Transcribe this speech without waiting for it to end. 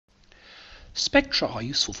Spectra are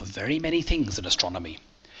useful for very many things in astronomy.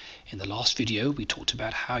 In the last video we talked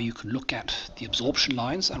about how you can look at the absorption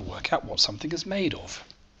lines and work out what something is made of.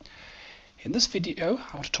 In this video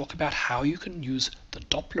I want to talk about how you can use the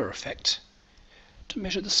Doppler effect to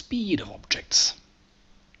measure the speed of objects.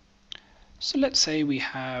 So let's say we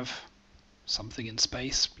have something in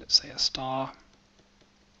space, let's say a star,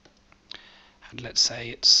 and let's say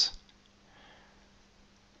it's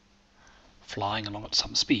flying along at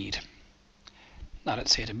some speed. Now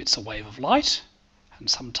let's say it emits a wave of light, and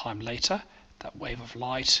sometime later that wave of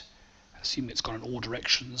light, assuming it's gone in all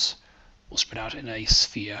directions, will spread out in a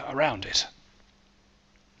sphere around it.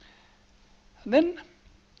 And then,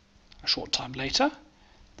 a short time later,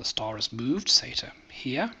 the star has moved, say to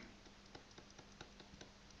here,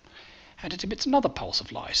 and it emits another pulse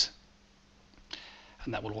of light.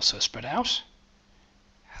 And that will also spread out.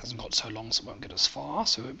 It hasn't got so long so it won't get as far,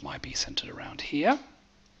 so it might be centered around here.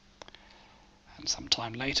 And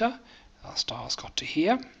sometime later, our star's got to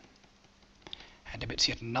here and emits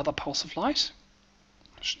yet another pulse of light,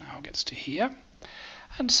 which now gets to here,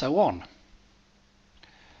 and so on.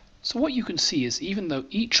 So what you can see is even though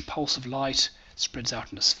each pulse of light spreads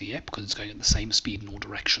out in a sphere because it's going at the same speed in all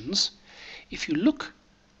directions, if you look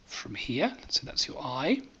from here, let's say that's your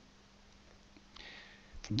eye,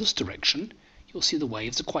 from this direction, you'll see the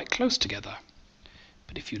waves are quite close together.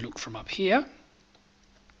 But if you look from up here,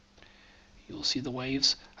 you'll see the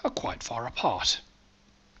waves are quite far apart.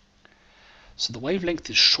 So the wavelength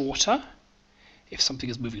is shorter if something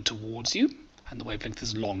is moving towards you, and the wavelength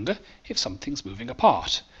is longer if something's moving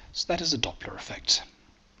apart. So that is a Doppler effect.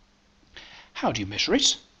 How do you measure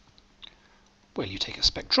it? Well, you take a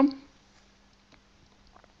spectrum,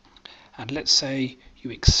 and let's say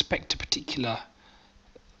you expect a particular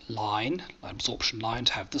line, an absorption line,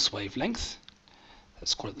 to have this wavelength.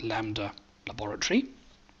 Let's call it lambda laboratory.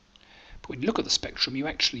 But when you look at the spectrum, you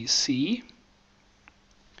actually see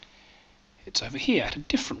it's over here at a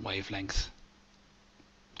different wavelength,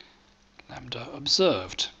 lambda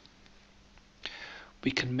observed.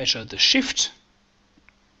 We can measure the shift,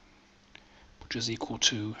 which is equal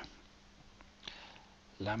to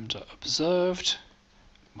lambda observed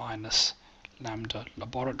minus lambda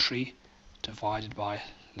laboratory divided by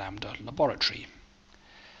lambda laboratory.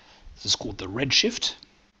 This is called the redshift.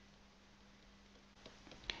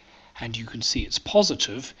 And you can see it's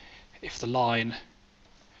positive if the line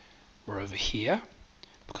were over here,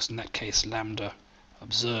 because in that case lambda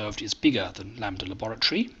observed is bigger than lambda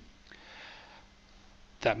laboratory.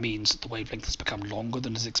 That means that the wavelength has become longer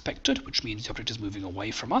than is expected, which means the object is moving away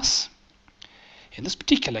from us. In this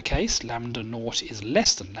particular case, lambda naught is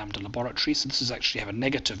less than lambda laboratory, so this is actually have a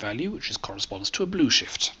negative value, which corresponds to a blue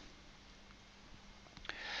shift.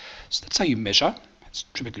 So that's how you measure. It's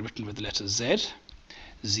typically written with the letter Z.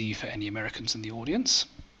 Z for any Americans in the audience.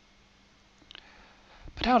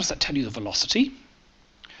 But how does that tell you the velocity?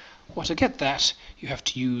 Well, to get that, you have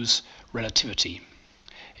to use relativity.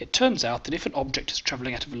 It turns out that if an object is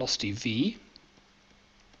travelling at a velocity v,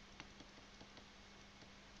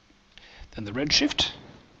 then the redshift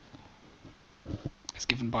is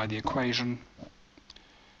given by the equation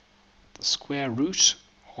the square root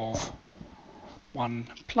of 1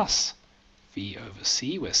 plus v over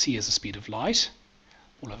c, where c is the speed of light,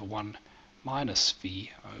 all over 1 minus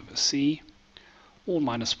v over c, all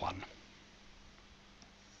minus 1.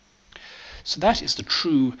 So that is the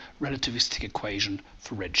true relativistic equation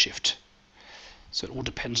for redshift. So it all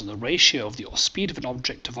depends on the ratio of the speed of an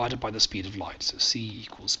object divided by the speed of light. So c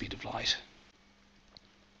equals speed of light.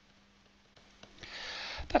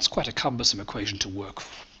 That's quite a cumbersome equation to work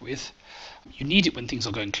with. You need it when things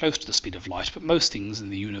are going close to the speed of light, but most things in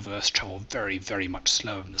the universe travel very, very much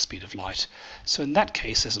slower than the speed of light. So in that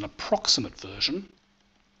case, there's an approximate version,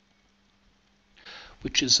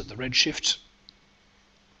 which is that the redshift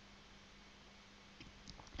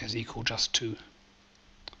is equal just to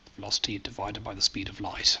the velocity divided by the speed of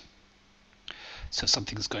light. So if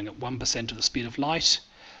something is going at 1% of the speed of light,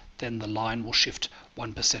 then the line will shift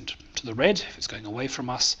 1% to the red if it's going away from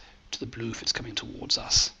us, to the blue if it's coming towards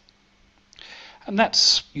us. And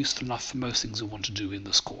that's useful enough for most things we want to do in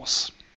this course.